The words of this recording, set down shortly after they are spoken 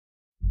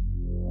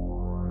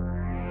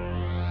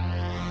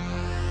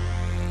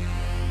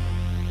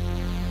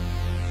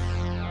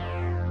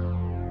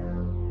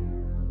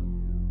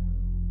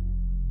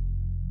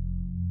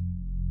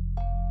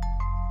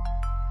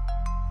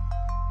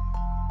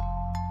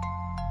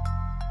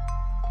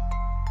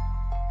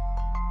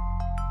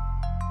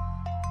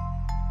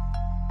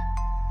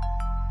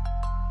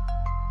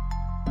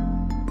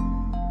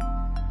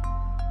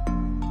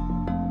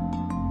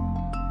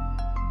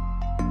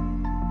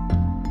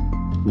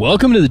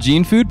Welcome to the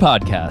Gene Food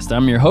Podcast.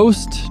 I'm your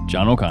host,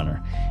 John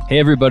O'Connor. Hey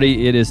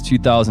everybody, it is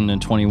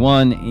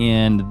 2021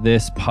 and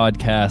this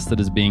podcast that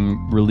is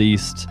being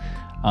released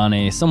on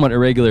a somewhat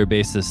irregular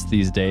basis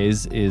these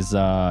days is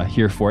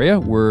here for you.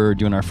 We're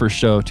doing our first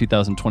show of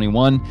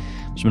 2021.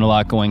 There's been a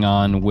lot going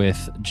on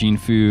with Gene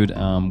Food.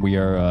 We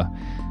are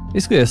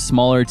basically a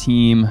smaller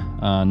team,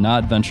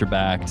 not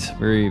venture-backed,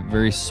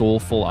 very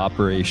soulful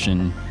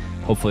operation.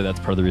 Hopefully that's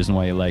part of the reason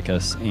why you like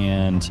us.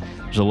 And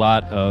there's a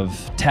lot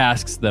of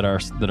tasks that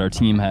our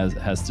team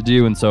has to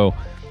do. And so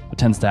what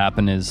tends to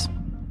happen is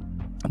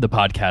the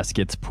podcast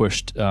gets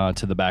pushed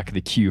to the back of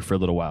the queue for a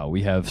little while.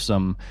 We have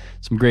some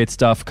great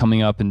stuff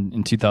coming up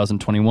in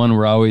 2021.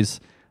 We're always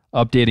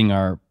updating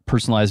our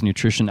personalized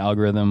nutrition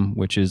algorithm,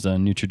 which is a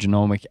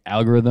nutrigenomic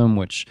algorithm,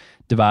 which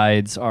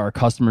divides our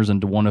customers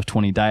into one of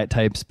 20 diet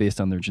types based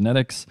on their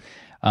genetics.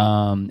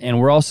 And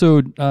we're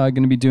also going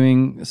to be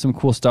doing some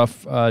cool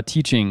stuff,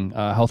 teaching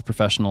health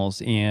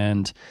professionals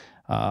and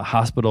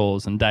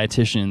hospitals and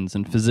dietitians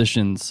and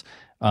physicians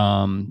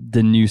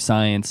the new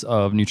science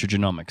of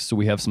nutrigenomics. So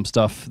we have some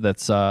stuff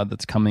that's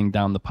coming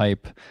down the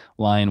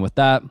pipeline with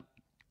that.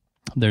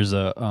 There's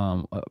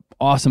a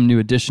awesome new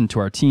addition to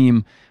our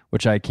team,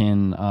 which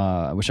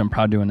I'm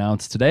proud to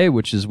announce today,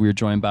 which is we're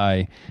joined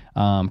by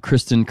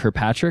Kristen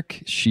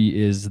Kirkpatrick. She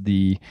is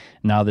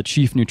now the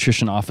Chief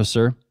Nutrition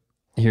Officer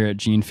here at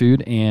Gene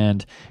Food,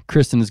 and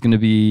Kristen is going to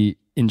be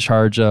in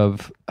charge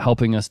of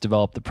helping us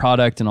develop the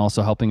product and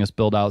also helping us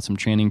build out some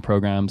training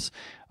programs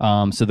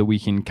so that we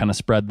can kind of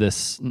spread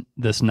this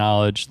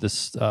knowledge,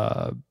 this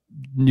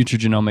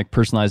nutrigenomic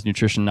personalized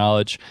nutrition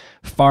knowledge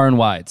far and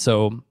wide.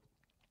 So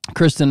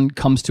Kristen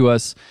comes to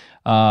us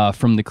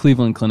from the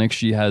Cleveland Clinic.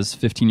 She has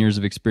 15 years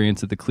of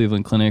experience at the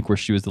Cleveland Clinic where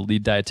she was the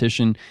lead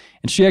dietitian.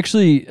 And she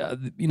actually,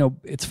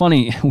 it's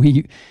funny,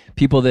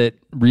 people that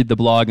read the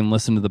blog and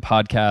listen to the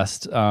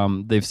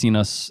podcast, they've seen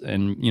us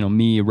and,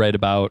 me write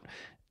about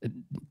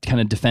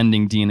kind of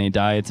defending DNA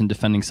diets and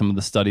defending some of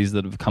the studies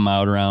that have come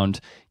out around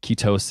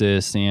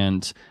ketosis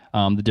and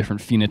the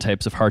different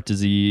phenotypes of heart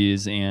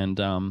disease and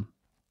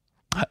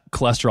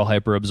cholesterol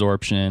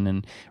hyperabsorption.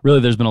 And really,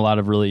 there's been a lot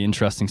of really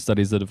interesting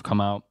studies that have come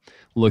out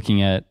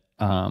looking at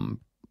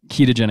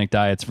ketogenic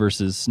diets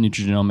versus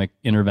nutrigenomic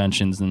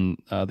interventions in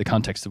the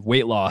context of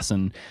weight loss.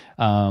 And,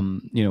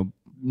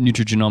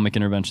 nutrigenomic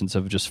interventions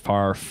have just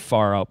far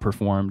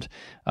outperformed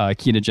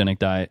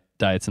ketogenic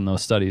diets in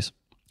those studies.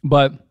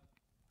 But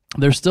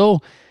there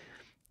still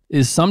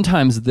is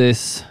sometimes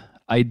this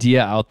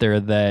idea out there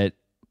that,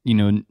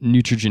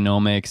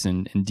 nutrigenomics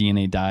and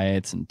DNA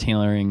diets and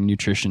tailoring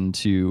nutrition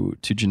to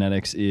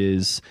genetics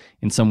is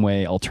in some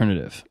way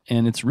alternative.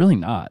 And it's really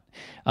not.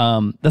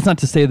 That's not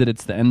to say that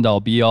it's the end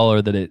all be all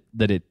or that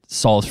it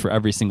solves for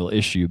every single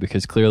issue,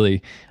 because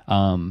clearly,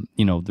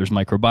 there's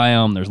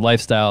microbiome, there's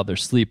lifestyle,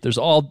 there's sleep, there's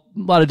a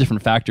lot of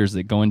different factors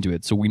that go into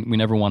it. So we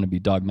never want to be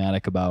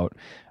dogmatic about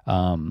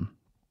our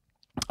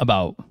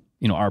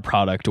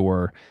product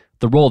or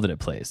the role that it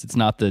plays. It's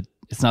not the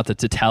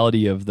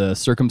totality of the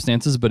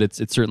circumstances, but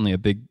it's certainly a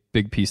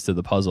big piece to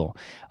the puzzle.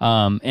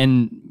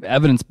 And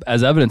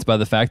evidenced by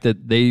the fact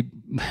that they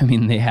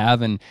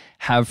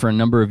have for a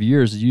number of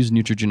years used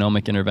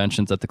nutrigenomic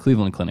interventions at the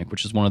Cleveland Clinic,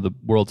 which is one of the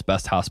world's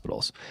best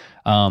hospitals.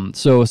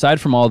 So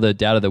aside from all the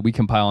data that we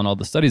compile and all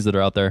the studies that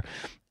are out there,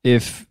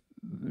 if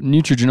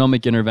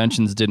nutrigenomic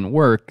interventions didn't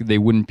work, they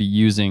wouldn't be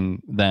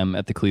using them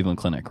at the Cleveland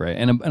Clinic, right?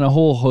 And a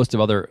whole host of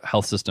other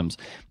health systems.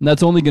 And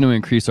that's only going to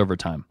increase over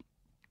time.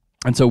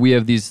 And so we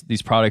have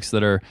these products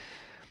that are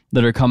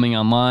coming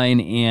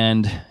online,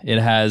 and it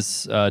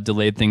has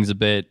delayed things a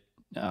bit,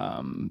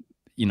 on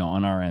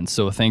our end.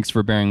 So thanks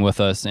for bearing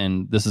with us.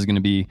 And this is going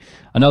to be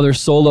another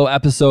solo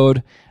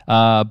episode,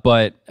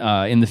 but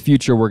in the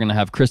future we're going to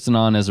have Kristen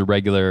on as a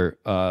regular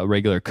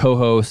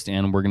co-host,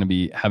 and we're going to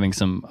be having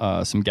some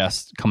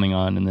guests coming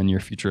on in the near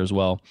future as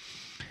well.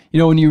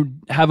 When you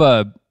have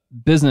a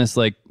business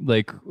like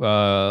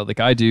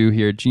I do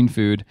here at Gene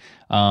Food,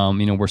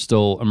 we're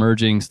still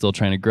emerging, still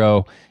trying to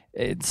grow.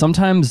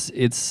 Sometimes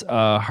it's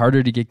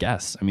harder to get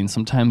guests.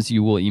 Sometimes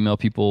you will email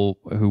people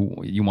who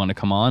you want to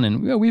come on,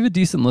 and we have a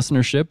decent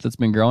listenership that's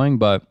been growing,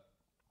 but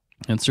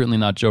it's certainly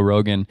not Joe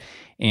Rogan.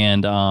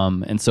 And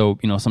so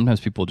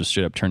sometimes people just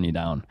straight up turn you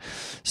down.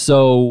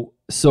 So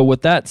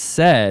with that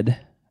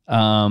said,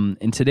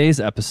 in today's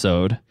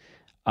episode,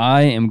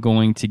 I am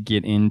going to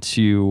get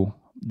into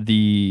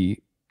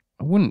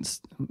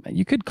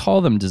you could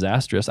call them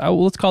disastrous.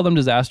 Let's call them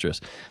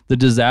disastrous. The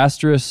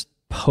disastrous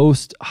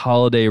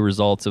post-holiday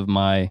results of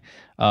my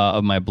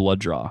blood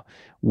draw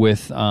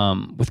with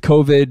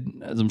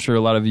COVID, as I'm sure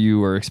a lot of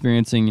you are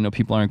experiencing.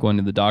 People aren't going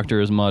to the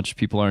doctor as much.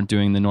 People aren't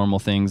doing the normal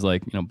things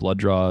like blood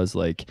draws,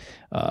 like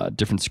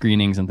different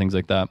screenings and things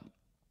like that.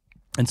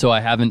 And so I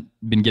haven't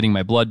been getting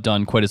my blood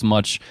done quite as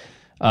much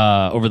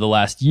over the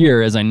last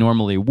year as I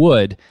normally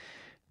would.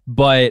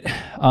 But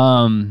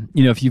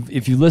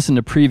if you listen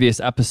to previous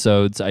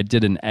episodes, I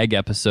did an egg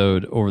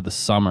episode over the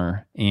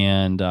summer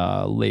and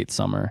late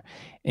summer,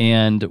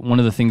 and one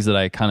of the things that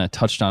I kind of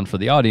touched on for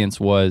the audience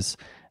was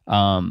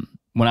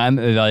when I'm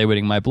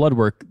evaluating my blood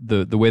work,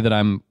 the way that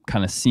I'm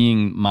kind of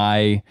seeing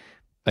my,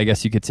 I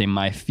guess you could say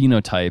my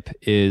phenotype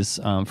is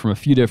from a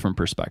few different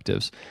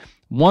perspectives.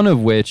 One of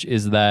which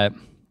is that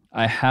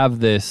I have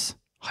this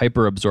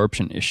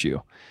hyperabsorption issue.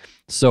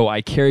 So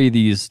I carry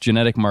these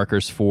genetic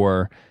markers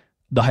for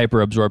the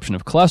hyperabsorption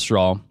of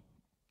cholesterol,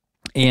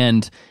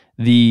 and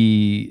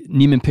the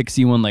Niemann-Pick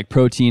C1-like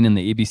protein and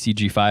the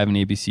ABCG5 and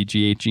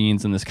ABCG8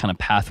 genes and this kind of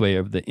pathway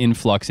of the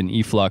influx and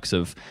efflux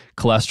of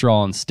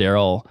cholesterol and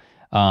sterol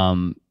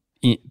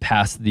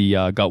past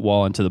the gut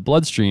wall into the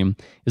bloodstream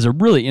is a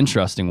really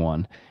interesting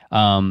one.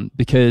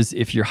 Because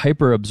if you're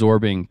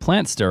hyperabsorbing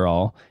plant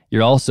sterol,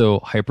 you're also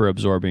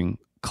hyperabsorbing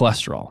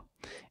cholesterol.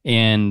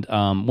 And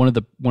one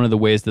of the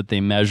ways that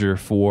they measure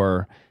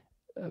for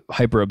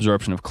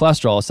hyperabsorption of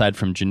cholesterol, aside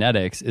from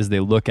genetics, is they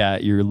look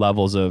at your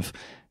levels of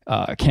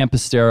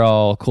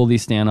campisterol,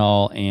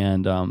 cholestanol,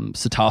 and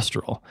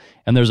sitosterol.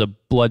 And there's a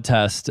blood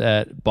test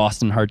at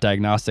Boston Heart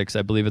Diagnostics,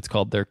 I believe it's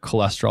called their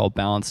cholesterol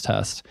balance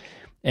test.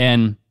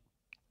 And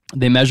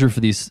they measure for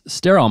these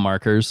sterol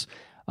markers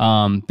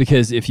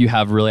because if you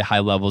have really high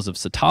levels of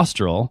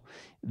sitosterol,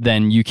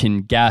 then you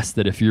can guess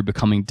that if you're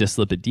becoming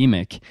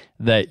dyslipidemic,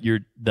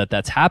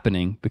 that's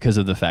happening because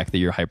of the fact that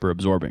you're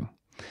hyperabsorbing.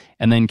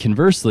 And then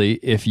conversely,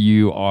 if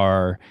you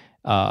are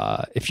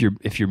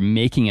if you're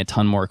making a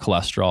ton more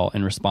cholesterol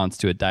in response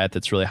to a diet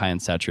that's really high in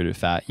saturated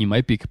fat, you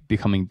might be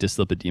becoming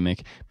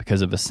dyslipidemic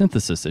because of a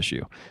synthesis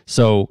issue.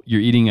 So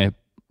you're eating a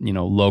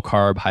low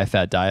carb, high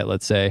fat diet,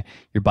 let's say,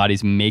 your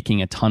body's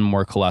making a ton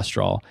more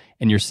cholesterol,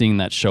 and you're seeing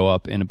that show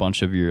up in a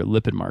bunch of your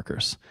lipid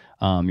markers,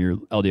 your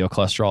LDL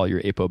cholesterol,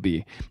 your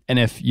ApoB. And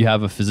if you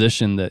have a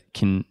physician that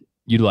can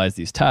utilize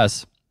these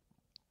tests,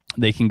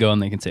 they can go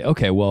and they can say,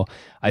 okay, well,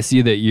 I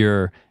see that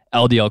your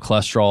LDL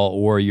cholesterol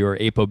or your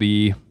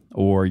ApoB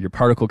or your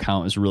particle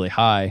count is really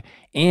high,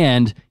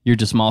 and your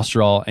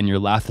desmosterol and your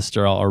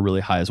lathosterol are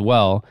really high as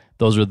well.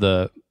 Those are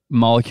the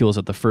molecules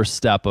at the first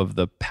step of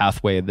the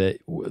pathway that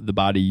the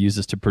body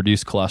uses to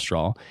produce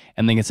cholesterol.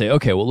 And they can say,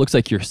 okay, well, it looks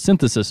like your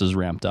synthesis is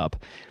ramped up.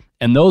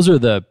 And those are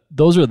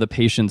the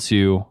patients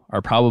who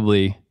are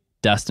probably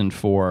destined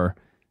for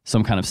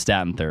some kind of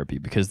statin therapy,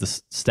 because the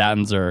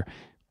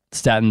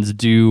statins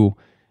do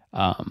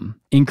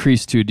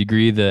increase to a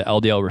degree the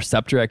LDL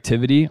receptor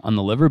activity on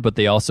the liver, but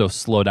they also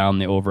slow down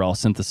the overall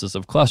synthesis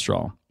of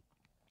cholesterol.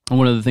 And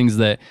one of the things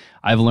that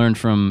I've learned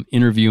from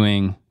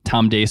interviewing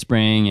Tom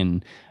Dayspring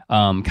and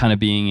kind of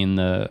being in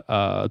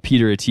the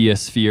Peter Attia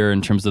sphere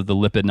in terms of the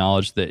lipid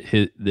knowledge that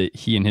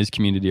he and his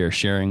community are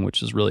sharing,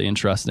 which is really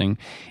interesting,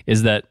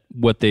 is that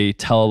what they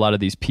tell a lot of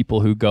these people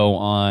who go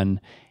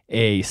on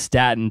a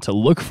statin to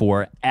look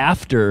for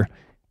after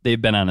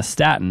they've been on a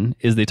statin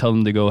is they tell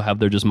them to go have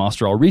their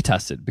desmosterol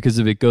retested, because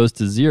if it goes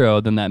to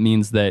 0, then that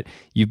means that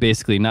you've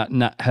basically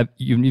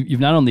you've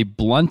not only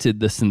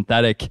blunted the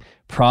synthetic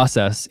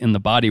process in the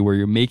body where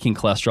you're making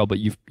cholesterol, but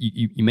you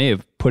may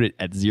have put it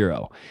at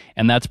 0,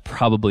 and that's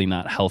probably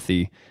not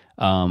healthy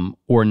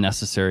or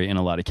necessary in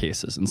a lot of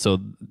cases. And so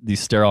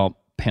these sterol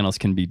panels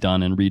can be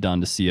done and redone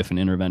to see if an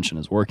intervention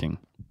is working.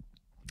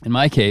 In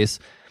my case,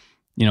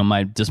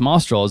 my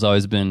desmosterol has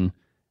always been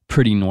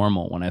pretty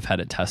normal when I've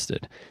had it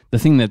tested. The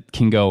thing that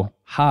can go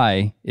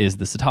high is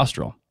the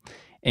sitosterol.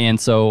 And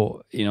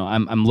so,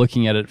 I'm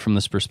looking at it from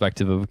this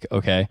perspective of,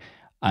 okay,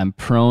 I'm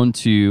prone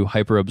to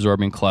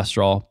hyperabsorbing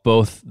cholesterol,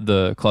 both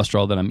the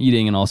cholesterol that I'm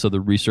eating and also the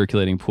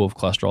recirculating pool of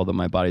cholesterol that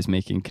my body's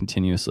making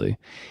continuously.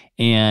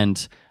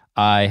 And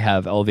I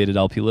have elevated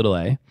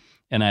Lp(a),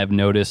 and I have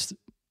noticed,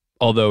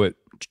 although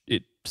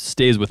it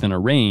stays within a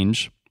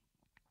range,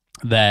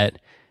 that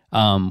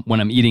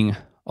when I'm eating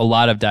a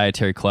lot of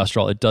dietary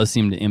cholesterol, it does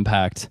seem to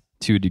impact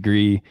to a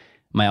degree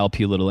my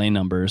Lp(a)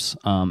 numbers.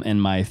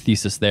 And my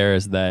thesis there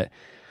is that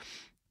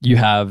you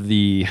have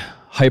the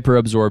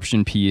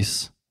hyperabsorption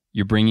piece,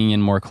 you're bringing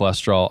in more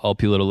cholesterol.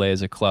 Lp(a)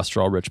 is a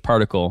cholesterol-rich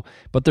particle,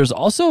 but there's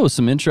also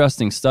some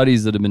interesting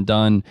studies that have been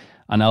done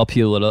on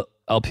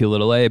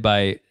Lp(a)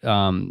 by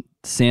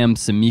Sam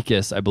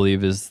Semikis, I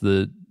believe is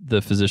the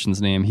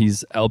physician's name.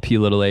 He's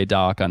Lp(a)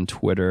 doc on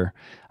Twitter.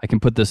 I can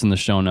put this in the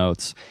show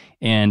notes.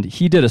 And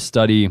he did a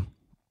study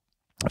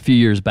a few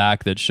years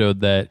back that showed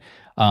that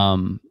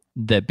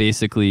that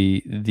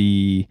basically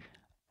the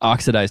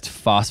oxidized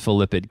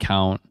phospholipid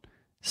count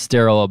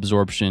sterol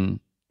absorption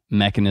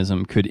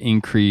mechanism could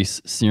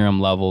increase serum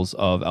levels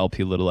of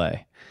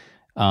Lp(a).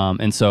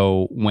 And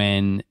so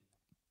when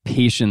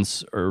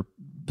patients or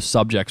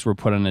subjects were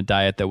put on a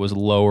diet that was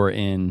lower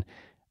in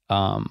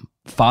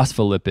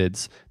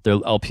phospholipids, their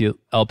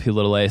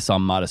Lp(a) saw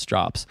modest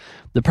drops.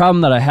 The problem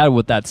that I had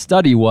with that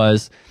study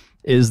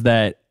is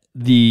that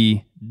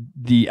the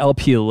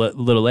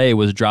Lp(a)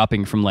 was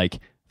dropping from like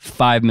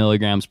 5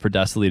 milligrams per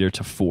deciliter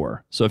to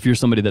 4. So if you're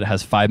somebody that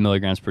has 5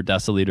 milligrams per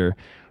deciliter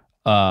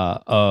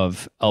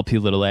of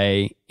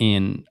Lp(a)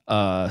 in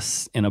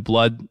a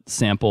blood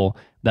sample,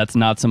 that's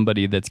not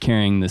somebody that's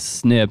carrying the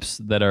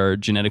SNPs that are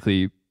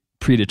genetically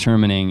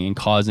predetermining and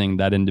causing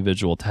that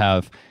individual to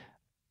have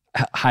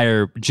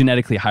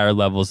genetically higher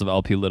levels of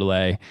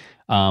Lp(a),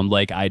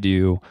 like I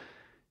do.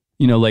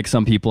 like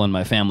some people in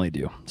my family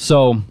do.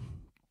 So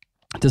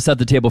to set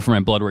the table for my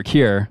blood work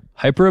here,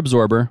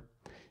 hyperabsorber,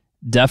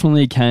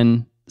 definitely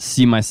can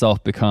see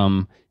myself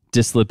become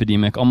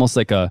dyslipidemic, almost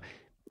like a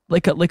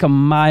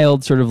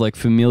mild sort of like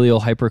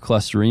familial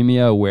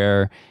hypercholesteremia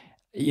where,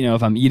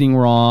 if I'm eating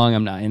wrong,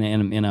 I'm not,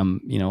 and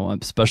I'm,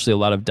 especially a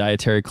lot of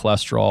dietary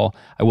cholesterol,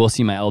 I will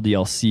see my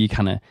LDL-C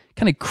kind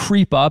of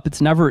creep up.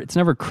 It's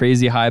never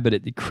crazy high, but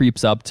it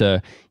creeps up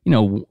to,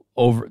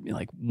 over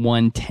like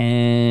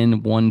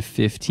 110,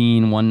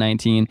 115,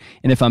 119.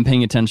 And if I'm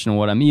paying attention to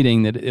what I'm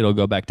eating, that it'll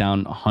go back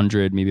down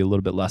 100, maybe a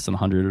little bit less than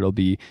 100. It'll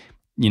be,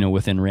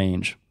 within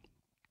range.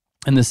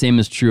 And the same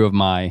is true of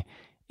my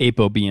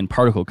ApoB and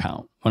particle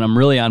count. When I'm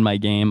really on my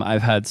game,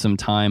 I've had some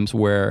times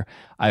where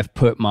I've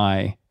put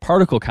my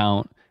particle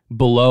count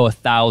below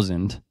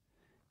 1,000,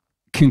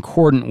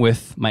 concordant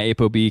with my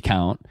ApoB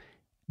count,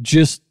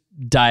 just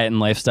diet and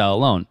lifestyle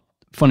alone.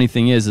 Funny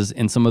thing is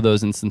in some of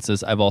those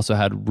instances, I've also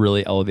had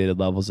really elevated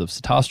levels of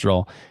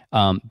sitosterol,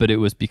 but it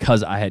was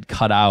because I had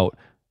cut out,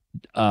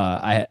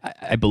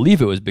 I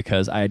believe it was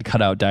because I had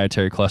cut out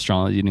dietary cholesterol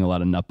and I was eating a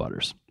lot of nut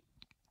butters.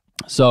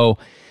 So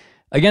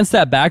against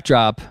that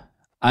backdrop,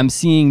 I'm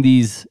seeing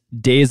these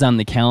days on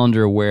the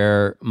calendar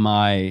where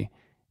my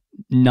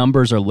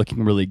numbers are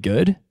looking really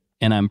good,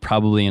 and I'm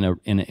probably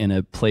in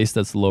a place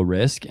that's low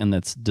risk and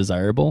that's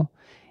desirable.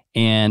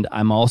 And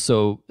I'm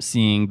also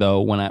seeing,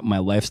 though, when my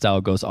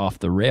lifestyle goes off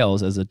the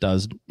rails, as it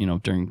does,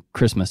 during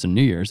Christmas and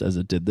New Year's, as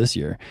it did this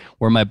year,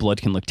 where my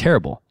blood can look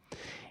terrible.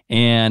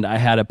 And I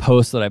had a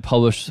post that I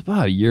published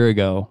about a year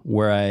ago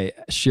where I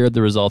shared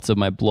the results of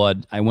my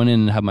blood. I went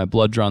in and had my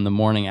blood drawn the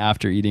morning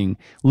after eating,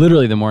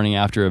 literally the morning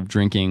after of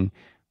drinking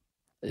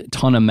a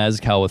ton of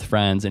mezcal with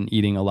friends and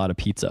eating a lot of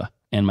pizza.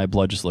 And my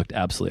blood just looked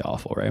absolutely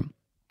awful, right?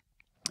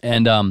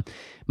 And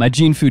my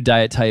gene food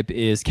diet type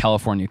is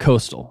California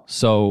coastal.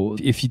 So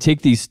if you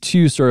take these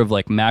two sort of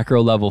like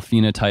macro level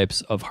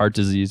phenotypes of heart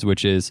disease,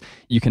 which is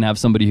you can have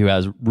somebody who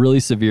has really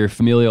severe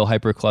familial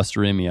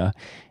hypercholesteremia,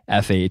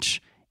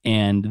 FH,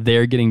 and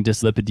they're getting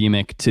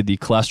dyslipidemic to the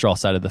cholesterol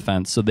side of the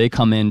fence. So they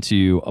come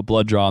into a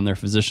blood draw and their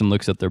physician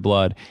looks at their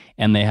blood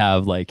and they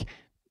have like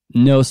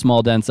no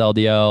small dense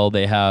LDL.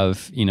 They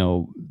have,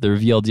 their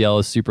VLDL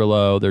is super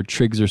low, their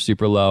trigs are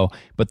super low,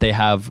 but they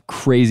have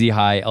crazy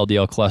high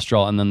LDL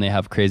cholesterol, and then they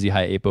have crazy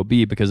high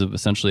ApoB because of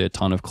essentially a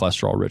ton of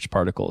cholesterol rich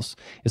particles.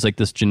 It's like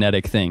this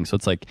genetic thing. So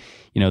it's like,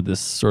 this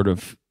sort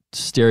of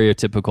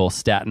stereotypical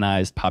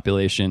statinized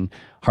population,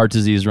 heart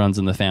disease runs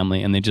in the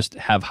family, and they just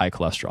have high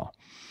cholesterol.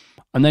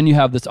 And then you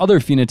have this other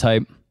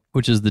phenotype,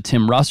 which is the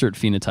Tim Russert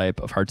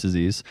phenotype of heart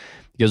disease.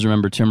 You guys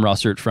remember Tim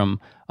Russert from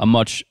a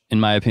much, in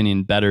my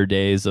opinion, better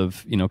days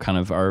of, kind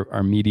of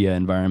our media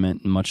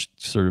environment, and much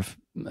sort of,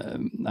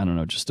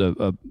 just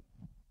a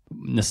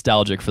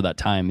nostalgic for that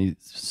time. He's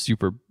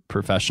super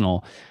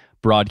professional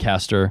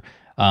broadcaster,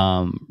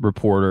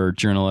 reporter,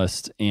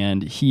 journalist,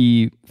 and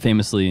he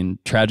famously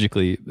and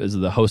tragically, as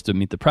the host of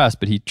Meet the Press,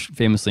 but he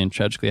famously and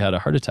tragically had a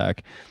heart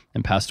attack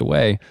and passed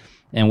away.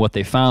 And what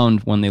they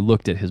found when they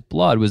looked at his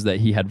blood was that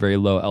he had very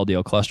low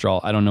LDL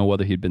cholesterol. I don't know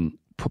whether he'd been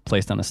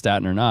placed on a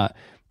statin or not,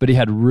 but he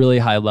had really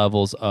high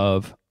levels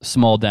of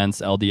small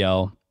dense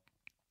LDL,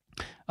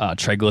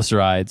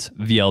 triglycerides,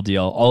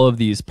 VLDL, all of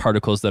these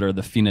particles that are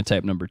the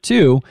phenotype number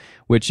 2,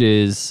 which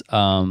is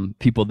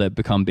people that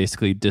become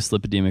basically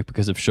dyslipidemic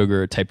because of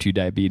sugar, type 2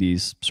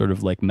 diabetes, sort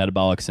of like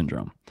metabolic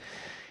syndrome.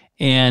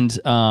 And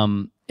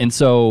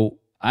so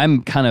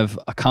I'm kind of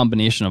a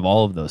combination of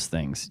all of those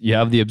things. You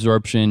have the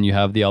absorption, you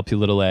have the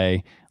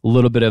Lp(a), a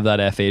little bit of that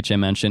FH I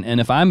mentioned. And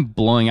if I'm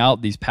blowing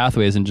out these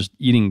pathways and just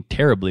eating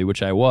terribly,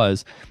 which I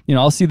was,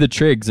 I'll see the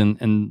trigs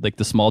and like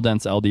the small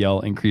dense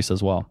LDL increase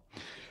as well.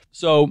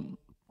 So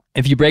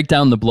if you break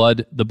down the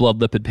blood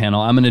lipid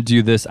panel, I'm going to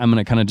do this. I'm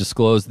going to kind of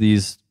disclose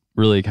these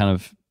really kind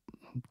of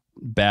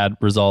bad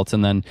results.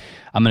 And then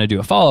I'm going to do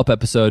a follow-up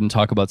episode and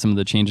talk about some of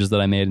the changes that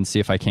I made and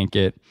see if I can't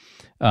get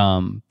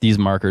these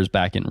markers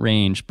back in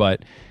range.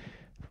 But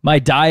my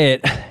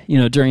diet,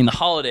 during the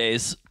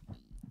holidays,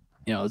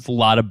 it's a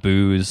lot of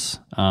booze,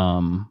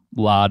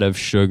 lot of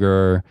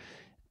sugar,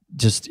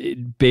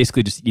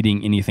 basically just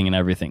eating anything and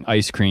everything,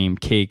 ice cream,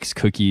 cakes,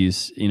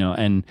 cookies,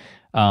 and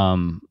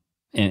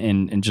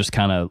just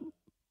kind of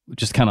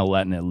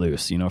letting it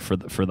loose,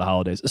 for the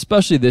holidays,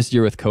 especially this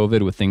year with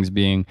COVID, with things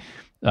being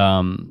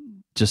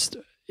just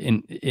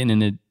in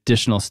an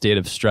additional state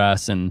of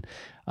stress. And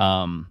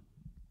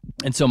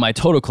so my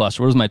total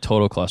cholesterol, what does my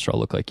total cholesterol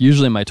look like?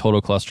 Usually my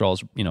total cholesterol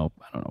is,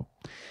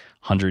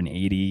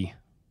 180,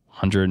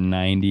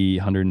 190,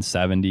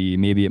 170,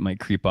 maybe it might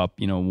creep up,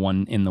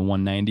 one in the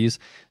 190s.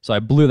 So I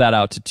blew that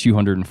out to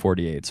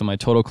 248. So my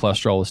total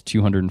cholesterol was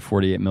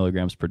 248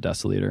 milligrams per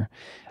deciliter.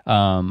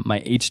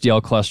 My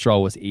HDL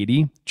cholesterol was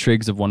 80,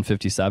 trigs of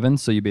 157.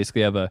 So you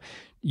basically have a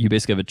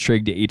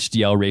trig to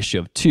HDL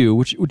ratio of 2,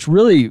 which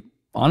really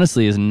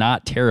honestly is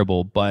not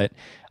terrible, but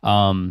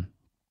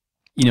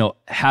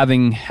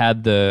having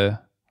had the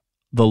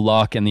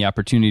luck and the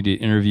opportunity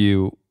to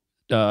interview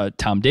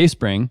Tom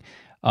Dayspring,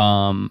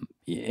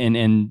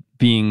 and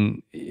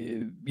being,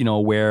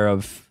 aware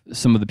of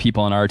some of the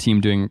people on our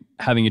team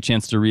having a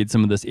chance to read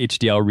some of this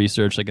HDL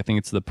research, like I think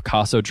it's the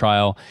Picasso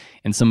trial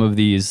and some of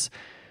these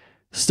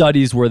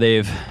studies where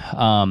they've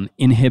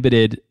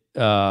inhibited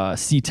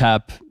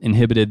CTEP,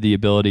 inhibited the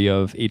ability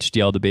of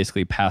HDL to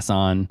basically pass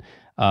on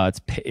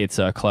it's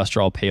a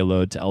cholesterol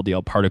payload to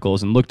LDL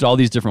particles, and looked at all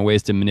these different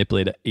ways to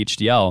manipulate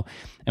HDL.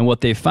 And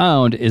what they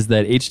found is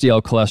that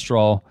HDL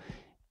cholesterol,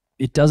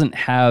 it doesn't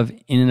have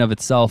in and of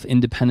itself,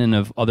 independent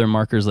of other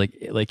markers like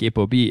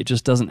ApoB, it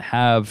just doesn't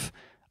have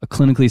a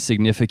clinically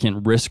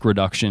significant risk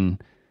reduction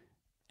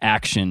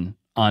action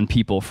on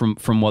people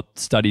from what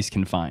studies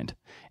can find.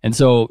 And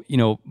so,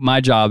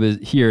 my job is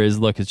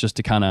just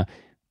to kind of,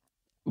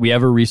 we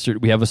have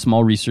a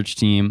small research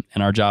team,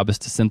 and our job is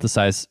to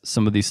synthesize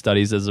some of these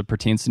studies as it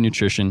pertains to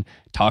nutrition,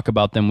 talk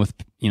about them with,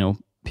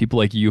 people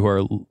like you who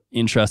are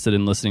interested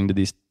in listening to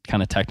these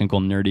kind of technical,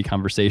 nerdy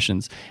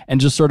conversations,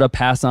 and just sort of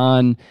pass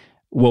on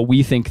what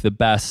we think the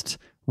best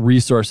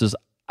resources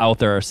out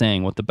there are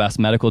saying, what the best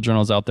medical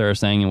journals out there are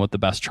saying, and what the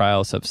best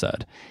trials have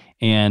said.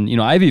 And,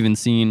 I've even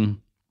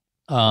seen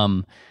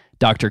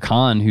Dr.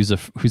 Khan, who's a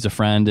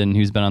friend and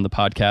who's been on the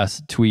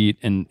podcast, tweet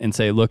and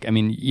say, look,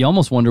 you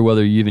almost wonder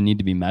whether you even need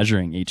to be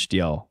measuring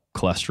HDL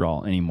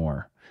cholesterol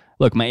anymore.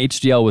 Look, my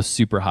HDL was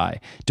super high.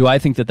 Do I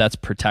think that that's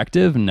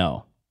protective?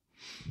 No,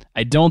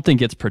 I don't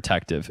think it's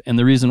protective. And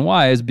the reason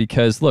why is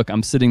because, look,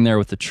 I'm sitting there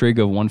with a trig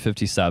of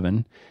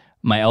 157.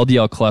 My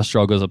LDL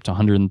cholesterol goes up to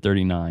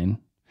 139.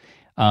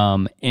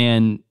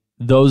 And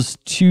those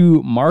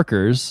two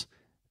markers,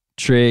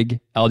 trig,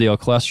 LDL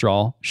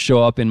cholesterol,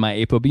 show up in my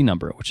ApoB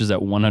number, which is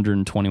at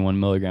 121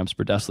 milligrams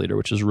per deciliter,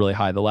 which is really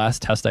high. The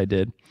last test I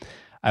did,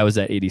 I was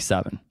at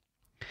 87.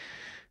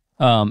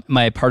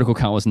 My particle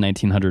count was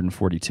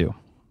 1,942.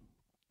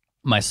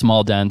 My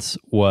small dense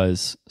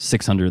was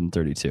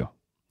 632.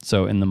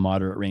 So in the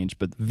moderate range,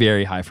 but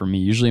very high for me.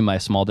 Usually my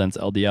small dense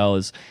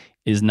LDL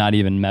is not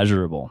even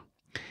measurable.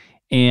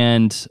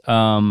 And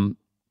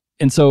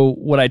so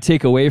what I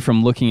take away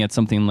from looking at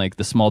something like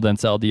the small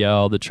dense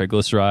LDL, the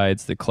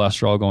triglycerides, the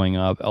cholesterol going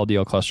up,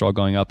 LDL cholesterol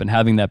going up, and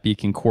having that be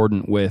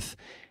concordant with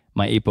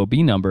my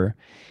ApoB number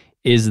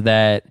is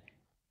that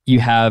you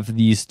have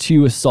these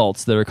two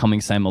assaults that are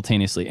coming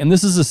simultaneously. And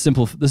this is an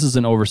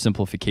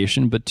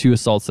oversimplification, but two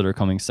assaults that are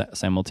coming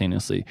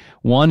simultaneously.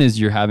 One is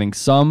you're having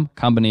some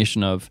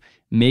combination of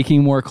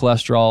making more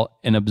cholesterol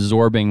and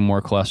absorbing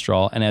more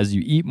cholesterol. And as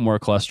you eat more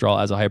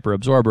cholesterol as a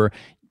hyperabsorber,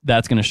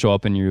 that's going to show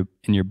up in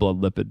your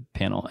blood lipid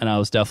panel. And I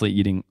was definitely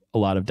eating a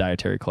lot of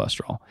dietary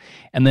cholesterol.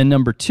 And then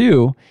number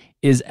two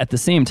is, at the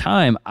same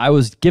time, I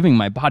was giving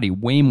my body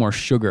way more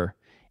sugar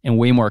and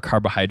way more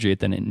carbohydrate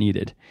than it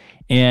needed.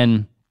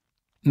 And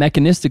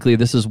mechanistically,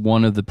 this is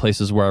one of the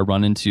places where I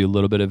run into a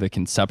little bit of a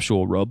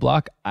conceptual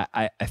roadblock.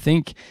 I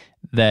think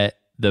that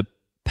the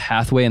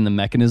pathway and the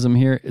mechanism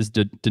here is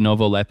de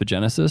novo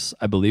lipogenesis.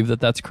 I believe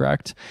that that's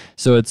correct.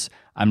 So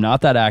I'm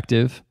not that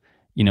active.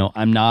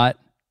 I'm not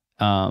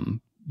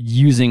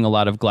using a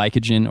lot of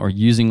glycogen or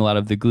using a lot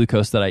of the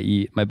glucose that I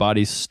eat. My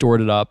body's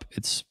stored it up.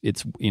 It's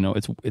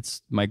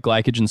my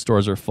glycogen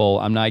stores are full.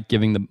 I'm not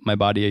giving my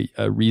body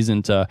a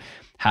reason to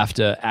have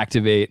to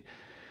activate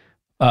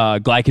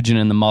glycogen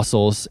in the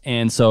muscles.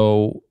 And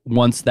so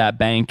once that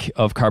bank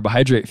of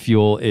carbohydrate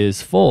fuel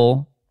is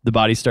full, the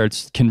body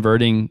starts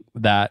converting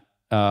that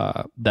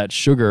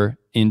sugar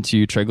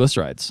into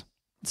triglycerides.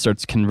 It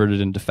starts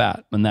converted into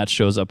fat, and that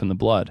shows up in the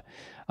blood.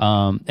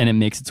 And it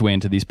makes its way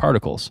into these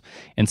particles.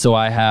 And so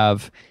I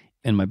have,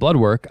 in my blood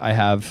work,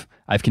 I've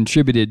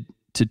contributed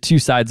to two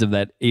sides of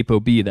that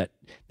ApoB. That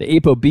the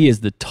ApoB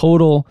is the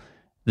total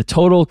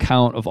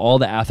count of all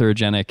the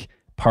atherogenic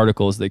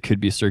particles that could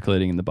be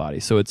circulating in the body.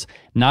 So it's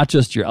not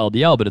just your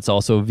LDL, but it's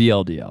also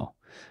VLDL,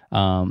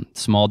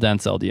 small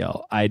dense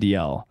LDL,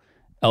 IDL,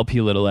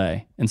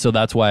 LP(a). And so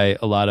that's why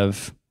a lot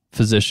of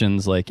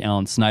physicians like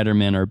Alan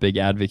Snyderman are big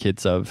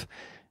advocates of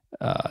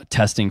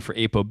testing for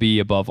ApoB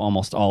above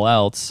almost all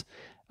else,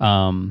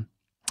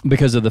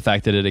 because of the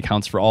fact that it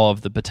accounts for all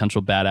of the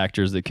potential bad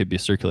actors that could be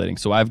circulating.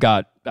 So I've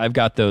got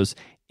those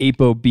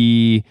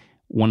ApoB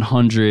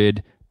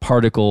 100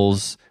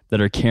 particles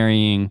that are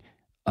carrying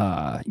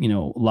a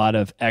lot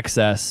of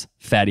excess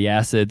fatty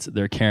acids.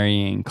 They're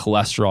carrying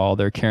cholesterol,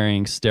 they're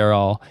carrying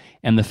sterol,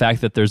 and the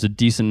fact that there's a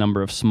decent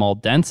number of small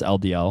dense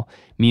LDL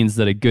means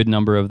that a good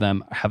number of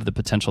them have the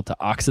potential to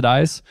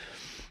oxidize,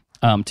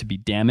 to be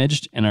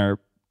damaged, and are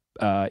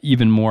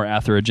even more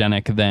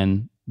atherogenic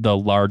than the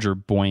larger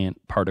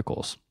buoyant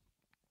particles.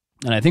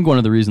 And I think one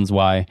of the reasons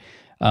why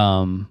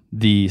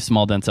the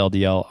small dense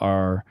LDL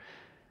are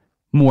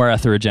more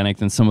atherogenic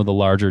than some of the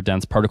larger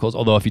dense particles,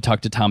 although if you talk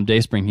to Tom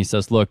Dayspring, he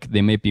says, look,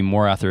 they may be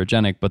more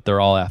atherogenic, but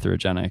they're all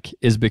atherogenic,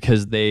 is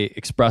because they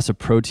express a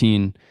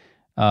protein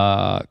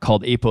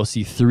called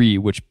ApoC3,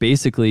 which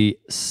basically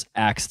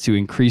acts to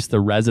increase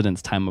the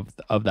residence time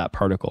of that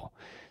particle.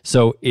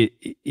 So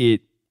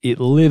it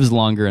lives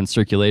longer in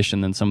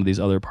circulation than some of these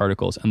other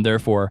particles. And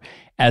therefore,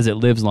 as it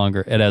lives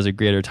longer, it has a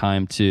greater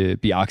time to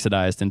be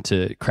oxidized and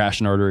to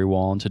crash an artery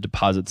wall and to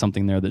deposit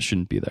something there that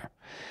shouldn't be there.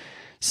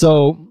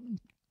 So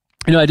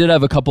I did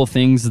have a couple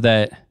things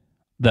that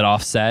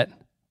offset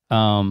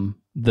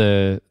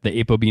the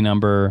ApoB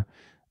number,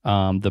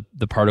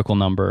 the particle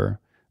number,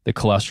 the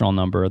cholesterol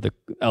number, the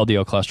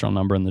LDL cholesterol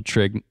number, and the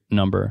trig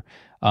number.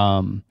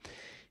 My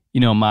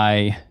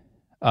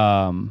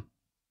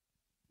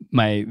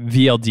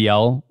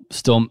VLDL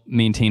still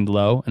maintained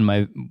low, and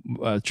my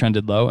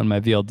trended low, and my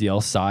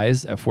VLDL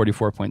size at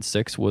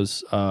 44.6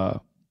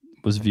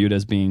 was viewed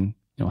as being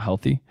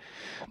healthy.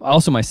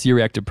 Also, my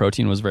C-reactive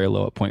protein was very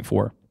low at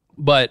 0.4.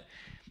 But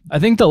I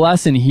think the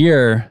lesson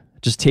here,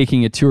 just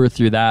taking a tour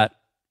through that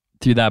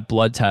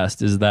blood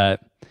test, is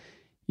that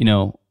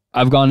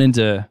I've gone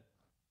into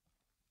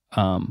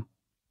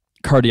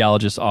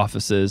cardiologist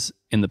offices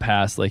in the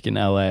past, like in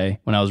LA,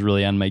 when I was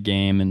really on my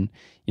game and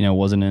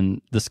wasn't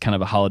in this kind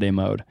of a holiday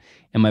mode,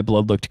 and my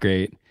blood looked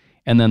great.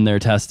 And then they're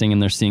testing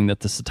and they're seeing that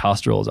the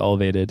sitosterol is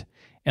elevated,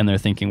 and they're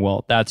thinking,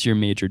 well, that's your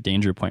major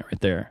danger point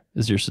right there,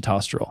 is your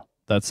sitosterol.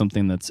 That's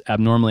something that's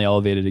abnormally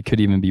elevated. It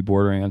could even be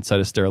bordering on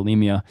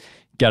cytosterolemia.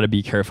 Got to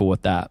be careful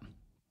with that.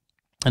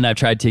 And I've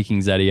tried taking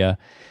Zetia,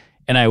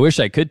 and I wish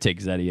I could take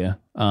Zetia,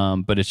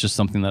 but it's just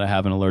something that I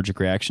have an allergic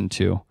reaction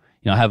to.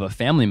 I have a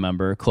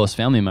close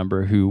family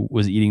member, who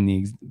was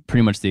eating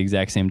pretty much the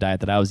exact same diet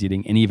that I was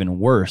eating, and even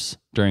worse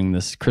during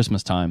this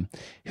Christmas time,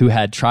 who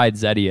had tried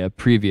Zetia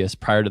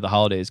prior to the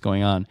holidays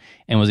going on,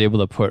 and was able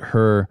to put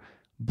her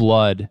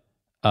blood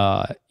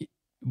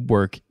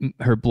work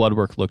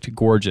looked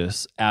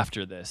gorgeous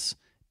after this,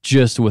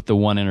 just with the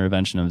one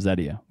intervention of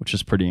Zetia, which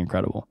is pretty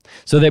incredible.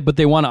 So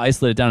they want to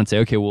isolate it down and say,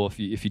 okay, well, if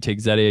you take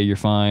Zetia, you're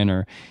fine,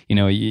 or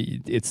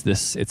it's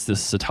this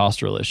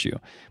sitosterol issue.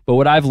 But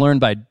what I've learned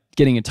by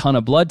getting a ton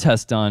of blood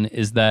tests done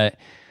is that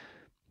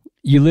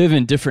you live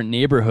in different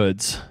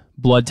neighborhoods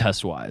blood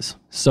test wise.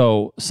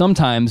 So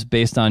sometimes,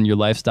 based on your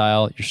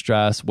lifestyle, your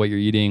stress, what you're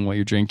eating, what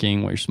you're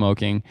drinking, what you're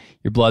smoking,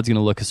 your blood's going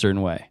to look a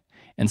certain way.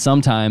 And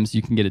sometimes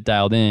you can get it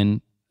dialed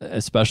in,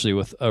 especially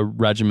with a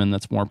regimen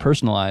that's more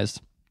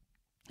personalized,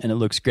 and it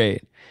looks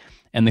great.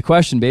 And the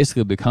question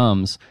basically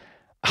becomes,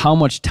 how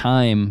much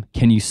time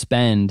can you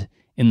spend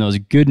in those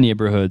good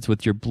neighborhoods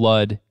with your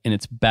blood in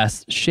its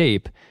best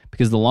shape?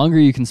 Because the longer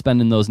you can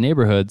spend in those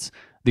neighborhoods,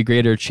 the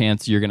greater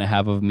chance you're going to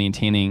have of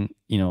maintaining,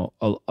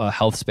 a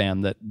health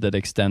span that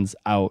extends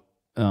out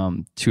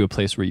to a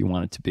place where you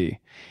want it to be.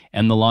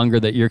 And the longer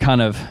that you're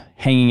kind of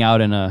hanging out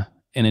in a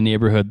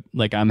neighborhood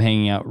like I'm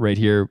hanging out right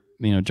here,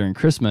 during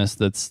Christmas,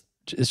 it's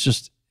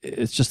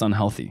just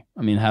unhealthy.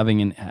 I mean,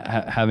 having an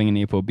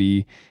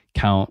ApoB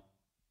count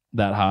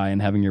that high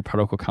and having your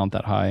particle count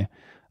that high,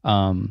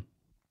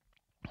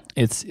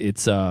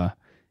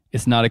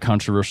 it's not a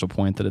controversial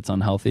point that it's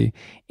unhealthy.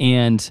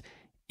 And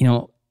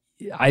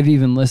I've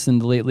even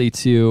listened lately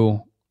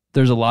to,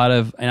 there's a lot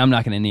of, and I'm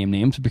not going to name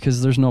names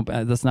because that's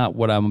not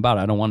what I'm about.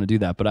 I don't want to do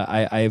that. But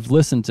I've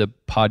listened to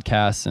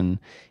podcasts and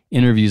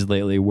interviews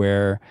lately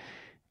where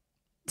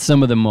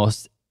some of the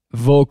most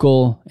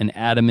vocal and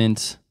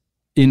adamant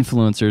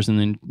influencers in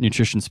the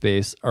nutrition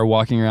space are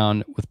walking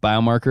around with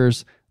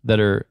biomarkers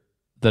that are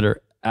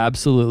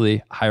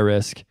absolutely high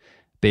risk,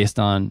 based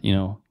on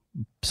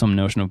some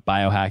notion of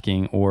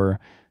biohacking or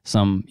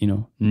some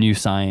new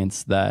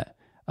science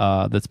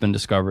that's been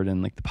discovered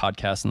in like the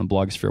podcast and the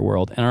blogosphere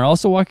world, and are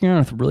also walking around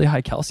with really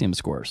high calcium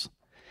scores.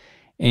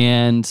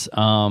 And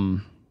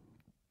I'll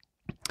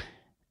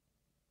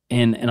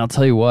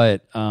tell you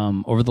what,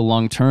 over the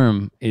long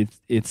term,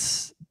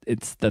 that's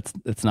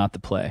not the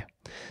play.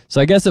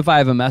 So I guess if I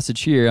have a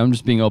message here, I'm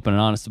just being open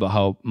and honest about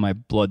how my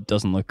blood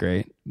doesn't look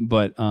great,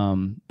 but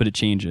it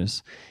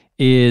changes,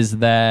 is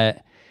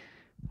that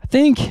I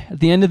think at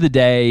the end of the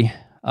day,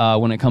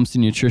 when it comes to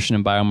nutrition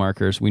and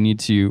biomarkers, we need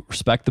to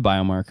respect the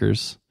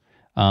biomarkers.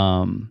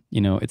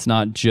 It's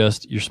not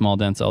just your small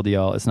dense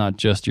LDL. It's not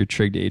just your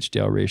trig to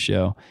HDL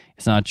ratio.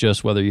 It's not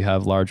just whether you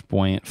have large,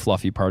 buoyant,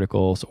 fluffy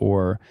particles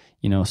or,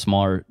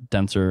 smaller,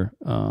 denser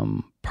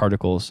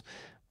particles.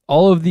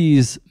 All of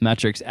these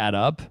metrics add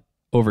up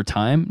over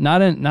time,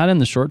 not in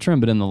the short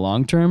term, but in the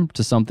long term,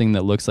 to something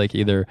that looks like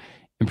either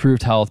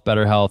improved health,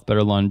 better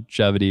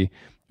longevity,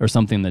 or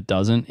something that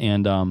doesn't.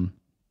 And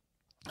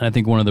I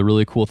think one of the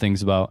really cool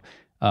things about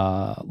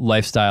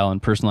lifestyle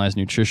and personalized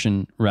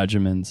nutrition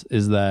regimens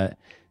is that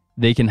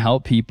they can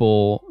help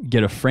people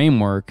get a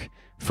framework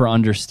for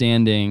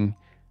understanding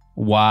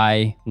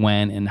why,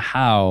 when, and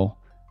how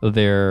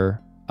their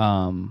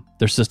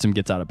system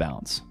gets out of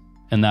balance.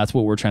 And that's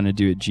what we're trying to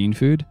do at Gene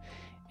Food.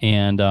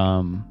 And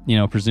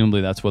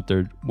presumably that's what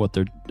they're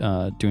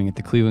doing at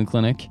the Cleveland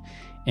Clinic.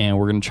 And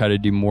we're going to try to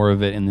do more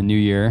of it in the new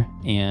year.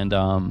 And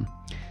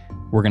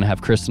we're going to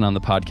have Kristen on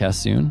the podcast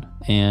soon.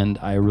 And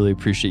I really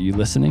appreciate you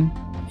listening.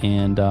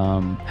 And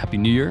Happy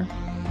New Year.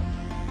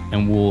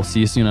 And we'll see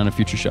you soon on a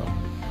future show.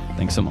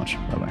 Thanks so much.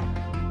 Bye-bye.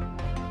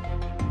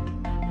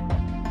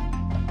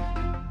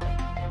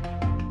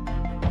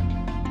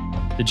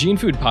 The Gene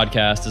Food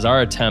Podcast is our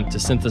attempt to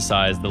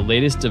synthesize the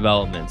latest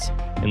developments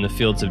in the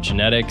fields of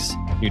genetics,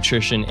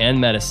 nutrition,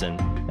 and medicine,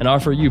 and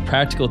offer you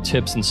practical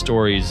tips and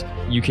stories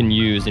you can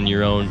use in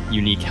your own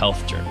unique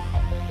health journey.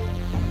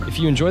 If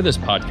you enjoy this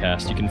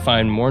podcast, you can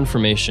find more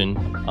information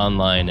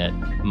online at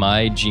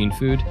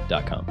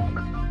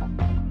mygenefood.com.